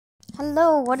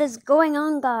Hello, what is going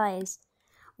on, guys?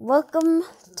 Welcome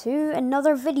to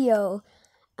another video,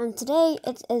 and today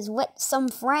it is with some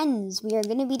friends. We are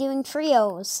going to be doing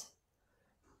trios.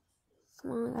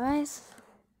 Come on, guys.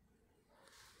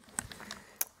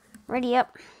 Ready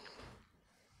up.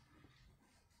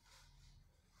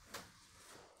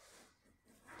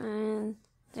 And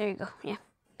there you go, yeah.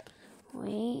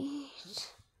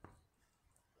 Wait.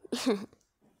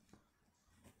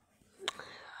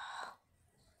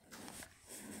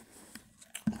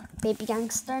 Baby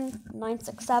Gangster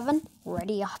 967,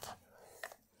 ready up.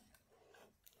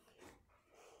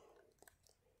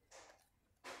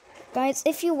 Guys,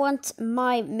 if you want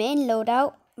my main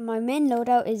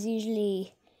loadout is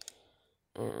usually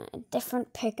a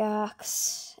different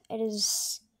pickaxe. It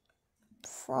is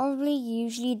probably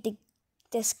usually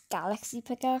this galaxy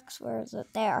pickaxe. Where is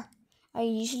it? There. I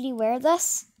usually wear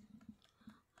this.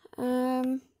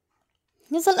 There's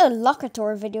a little locker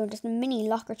tour video, just a mini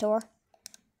locker tour.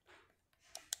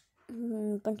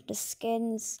 Bunch of the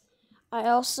skins. I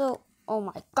also, oh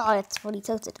my god, it's fully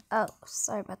tilted. Oh,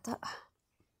 sorry about that.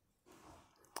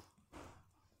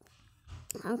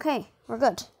 Okay, we're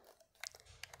good.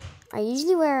 I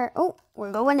usually wear, oh,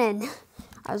 we're going in.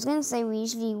 I was gonna say I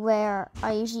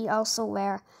usually also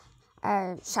wear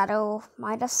Shadow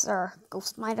Midas or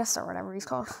Ghost Midas or whatever he's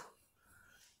called.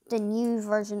 The new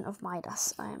version of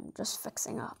Midas. I am just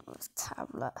fixing up the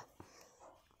tablet.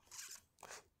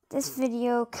 This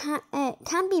video can't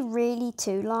be really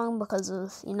too long because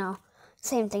of,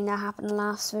 same thing that happened in the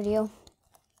last video.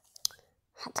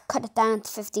 Had to cut it down to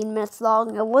 15 minutes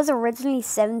long. It was originally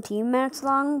 17 minutes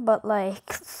long, but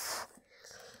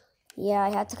yeah,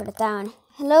 I had to cut it down.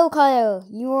 Hello, Kyle.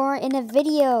 You are in a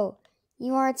video.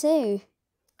 You are too.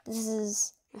 This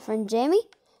is my friend Jamie,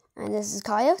 and this is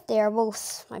Kyle. They are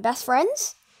both my best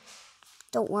friends.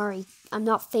 Don't worry, I'm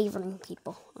not favoring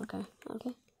people. Okay.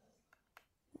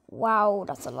 Wow,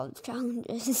 that's a lot of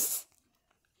challenges.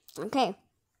 Okay,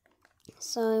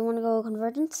 so you want to go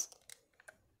convergence?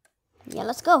 Yeah,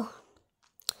 let's go.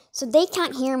 So they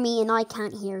can't hear me and I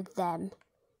can't hear them.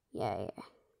 Yeah.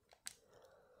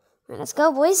 Right, let's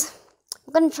go, boys.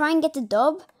 We're going to try and get the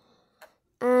dub.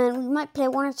 And we might play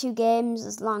 1 or 2 games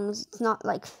as long as it's not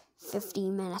like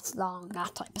 15 minutes long,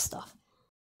 that type of stuff.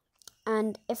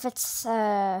 And if it's,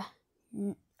 oh,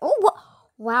 what?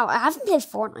 Wow, I haven't played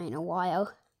Fortnite in a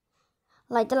while.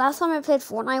 Like, the last time I played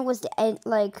Fortnite was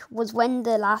was when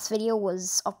the last video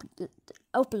was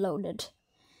uploaded.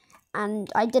 And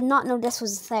I did not know this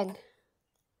was a thing.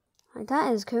 Like,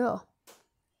 that is cool.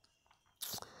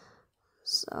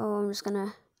 So, I'm just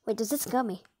gonna... Wait, does this kill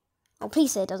me? Oh,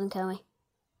 please say it doesn't kill me.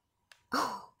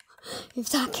 Oh, if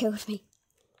that killed me.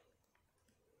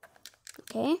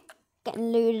 Okay,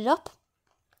 getting looted up.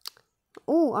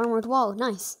 Oh, armored wall,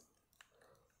 nice.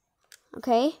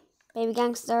 Okay, Baby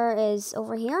Gangster is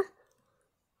over here.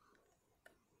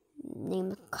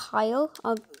 Name Kyle.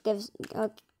 I'll give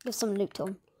some loot to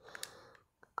him.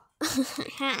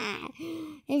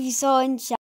 If you saw in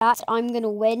chat, I'm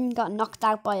gonna win, got knocked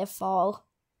out by a fall.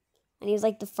 And he was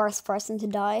like the first person to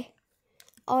die.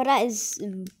 Oh, that is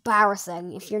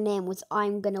embarrassing if your name was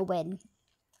I'm gonna win.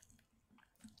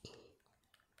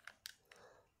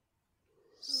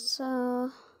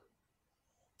 So...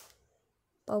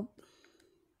 Oh,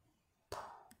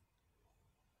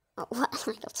 what?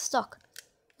 I got stuck.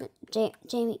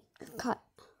 Jamie, cut.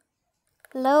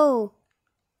 Hello.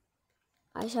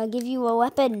 I shall give you a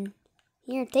weapon.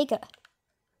 Here, take it.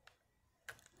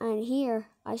 And here,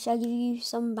 I shall give you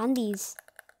some bandies.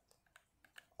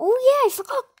 Oh yeah, I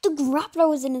forgot the grappler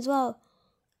was in as well.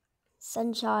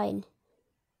 Sunshine.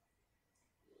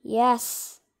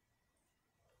 Yes.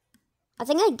 I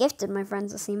think I gifted my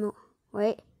friends this emote.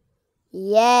 Wait.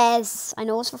 Yes. I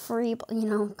know it's for free, but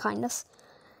kindness.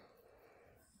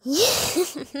 Yeah.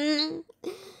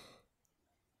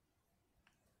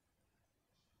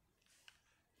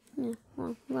 Yeah,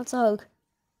 well, what's a hug?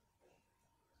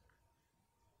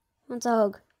 What's a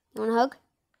hug? You want a hug?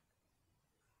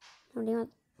 What do you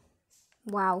want?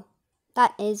 Wow,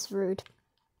 that is rude.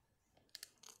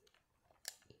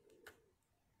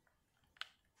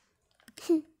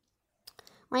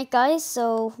 Right, guys,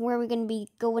 so where are we going to be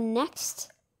going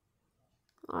next?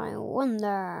 I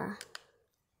wonder.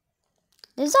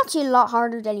 This is actually a lot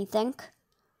harder than you think.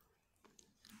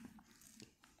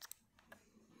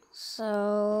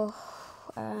 So,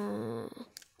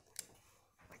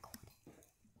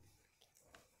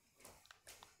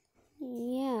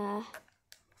 yeah.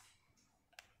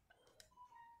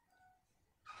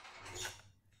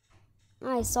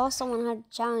 I saw someone had a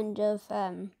challenge of,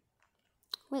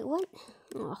 wait, what?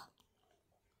 Oh.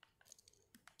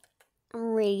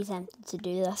 I'm really tempted to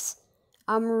do this.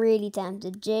 I'm really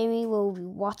tempted. Jamie will be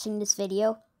watching this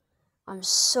video. I'm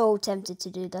so tempted to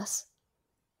do this.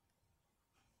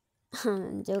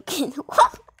 I'm joking.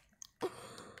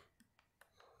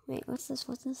 Wait, what's this?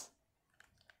 What's this?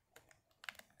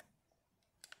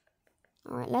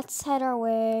 Alright, let's head our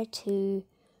way to...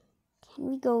 Can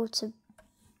we go to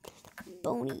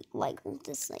Boney? Like, what's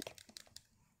this like?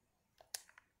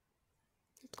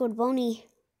 Let's go to Boney.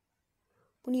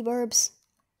 Boney Burbs.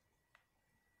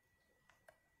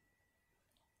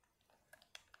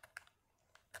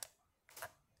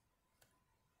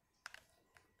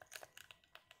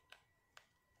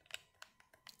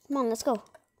 Come on, let's go.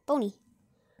 Boney.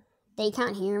 They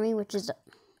can't hear me, which is...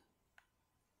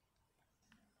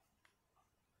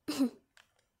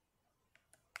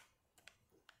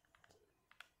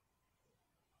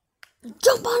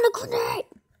 Jump on the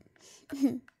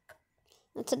grenade!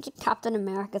 That's such a Captain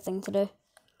America thing to do.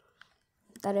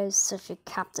 That is such a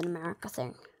Captain America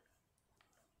thing.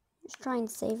 Let's try and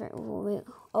save it.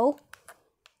 Oh.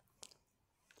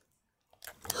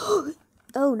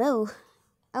 Oh no.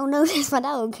 Oh no, there's my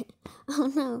dog.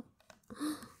 Oh no.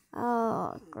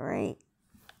 Oh, great.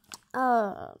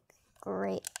 Oh,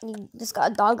 great. You just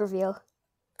got a dog reveal.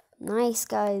 Nice,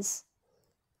 guys.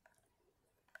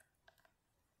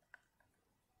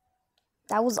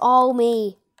 That was all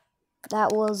me.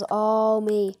 That was all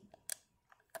me.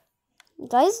 You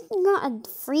guys got a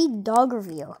free dog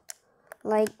reveal.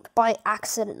 Like, by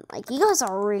accident. Like, you guys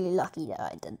are really lucky that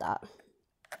I did that.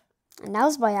 And that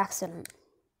was by accident.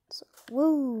 So,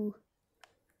 woo.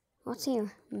 What's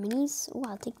here? Minis? Oh,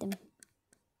 I'll take them.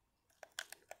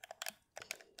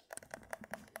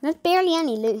 There's barely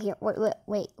any loot here.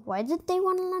 Wait. Why did they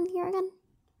want to land here again?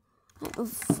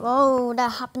 Oh,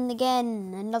 that happened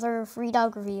again. Another free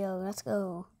dog reveal. Let's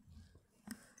go.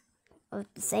 Oh,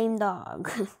 the same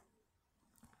dog.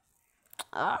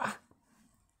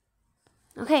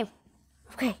 Okay.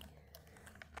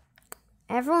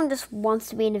 Everyone just wants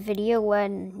to be in a video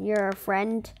when your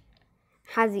friend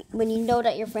has, when you know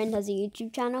that your friend has a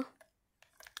YouTube channel.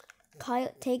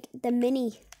 Kyle, take the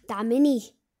mini. That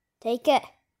mini. Take it.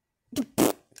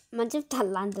 Imagine if that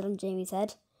landed on Jamie's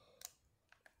head.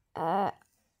 I'll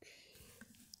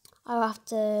have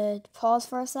to pause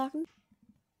for a second.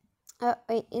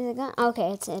 Wait, is it gonna?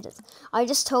 Okay, it is. I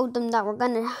just told them that we're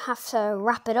gonna have to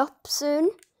wrap it up soon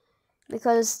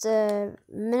because the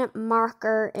minute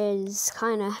marker is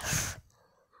kind of,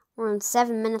 we're on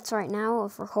 7 minutes right now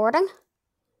of recording.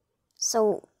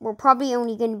 So we're probably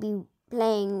only going to be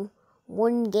playing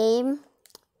one game.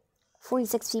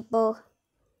 46 people.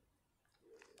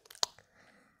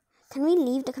 Can we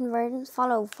leave the convergence?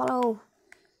 Follow.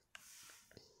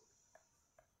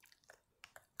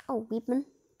 Oh, Weepman.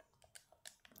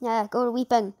 Yeah, go to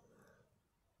Weeping.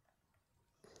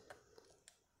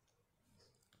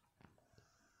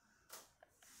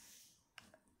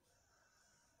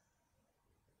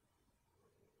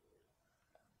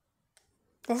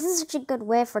 This is such a good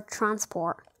way for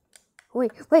transport.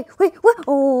 Wait, what?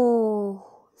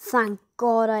 Oh, thank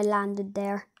God I landed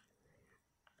there.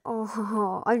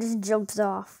 Oh, I just jumped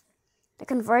off. The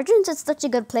convergence is such a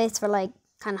good place for like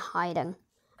kind of hiding.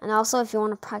 And also if you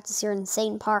want to practice your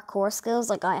insane parkour skills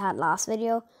like I had last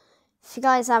video. If you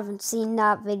guys haven't seen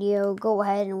that video, go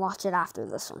ahead and watch it after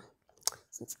this one.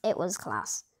 Since it was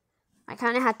class. I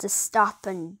kind of had to stop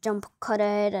and jump cut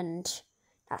it and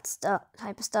that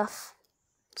type of stuff.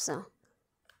 So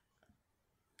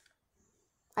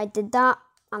I did that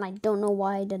and I don't know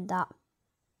why I did that.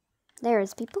 There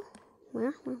is people.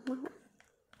 Where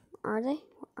are they?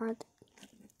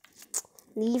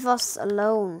 Leave us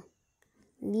alone.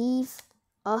 Leave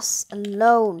us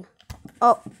alone.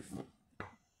 Oh,